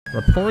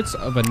Reports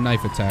of a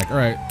knife attack. All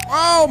right.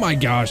 Oh my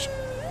gosh.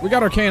 We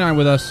got our canine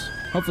with us.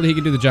 Hopefully he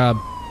can do the job.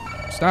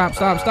 Stop,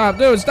 stop, stop.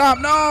 Dude, stop.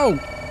 No.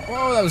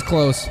 Whoa, that was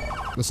close.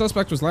 The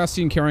suspect was last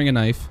seen carrying a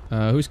knife.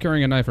 Who's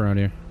carrying a knife around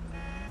here?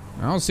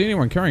 I don't see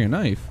anyone carrying a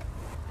knife.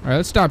 All right,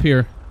 let's stop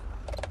here.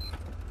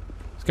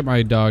 Let's get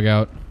my dog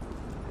out.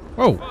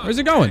 Whoa, where's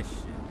it going?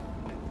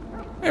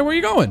 Hey, where are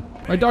you going?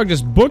 My dog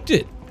just booked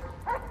it.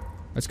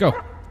 Let's go.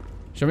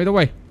 Show me the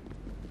way.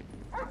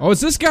 Oh,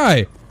 it's this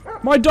guy.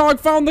 My dog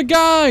found the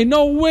guy.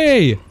 No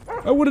way.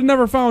 I would have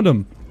never found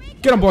him.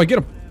 Get him, boy. Get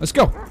him. Let's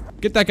go.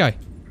 Get that guy.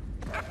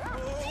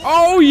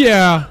 Oh,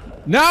 yeah.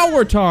 Now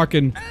we're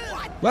talking.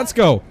 Let's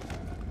go.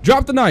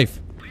 Drop the knife.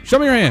 Show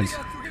me your hands.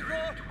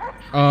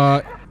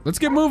 Let's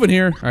get moving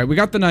here. All right, we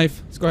got the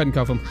knife. Let's go ahead and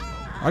cuff him.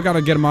 I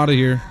gotta get him out of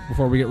here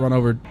before we get run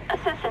over.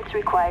 Assistance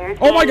required.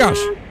 Oh my gosh.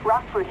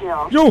 Rockford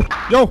Hill. Yo,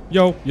 yo,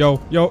 yo,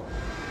 yo, yo,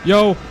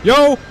 yo,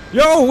 yo,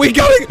 yo. We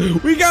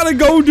gotta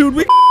go, dude.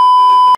 We